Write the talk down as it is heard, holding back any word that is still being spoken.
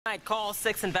Call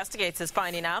 6 Investigates is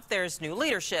finding out there's new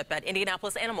leadership at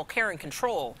Indianapolis Animal Care and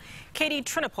Control. Katie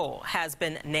Trinipole has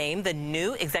been named the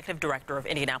new executive director of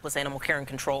Indianapolis Animal Care and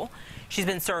Control. She's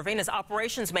been serving as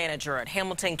operations manager at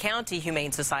Hamilton County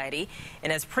Humane Society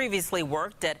and has previously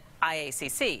worked at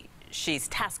IACC. She's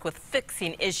tasked with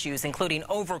fixing issues, including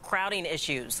overcrowding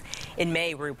issues. In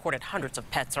May, we reported hundreds of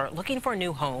pets are looking for a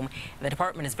new home, and the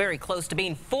department is very close to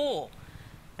being full.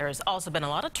 There has also been a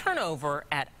lot of turnover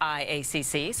at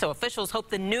IACC, so officials hope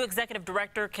the new executive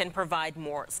director can provide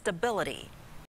more stability.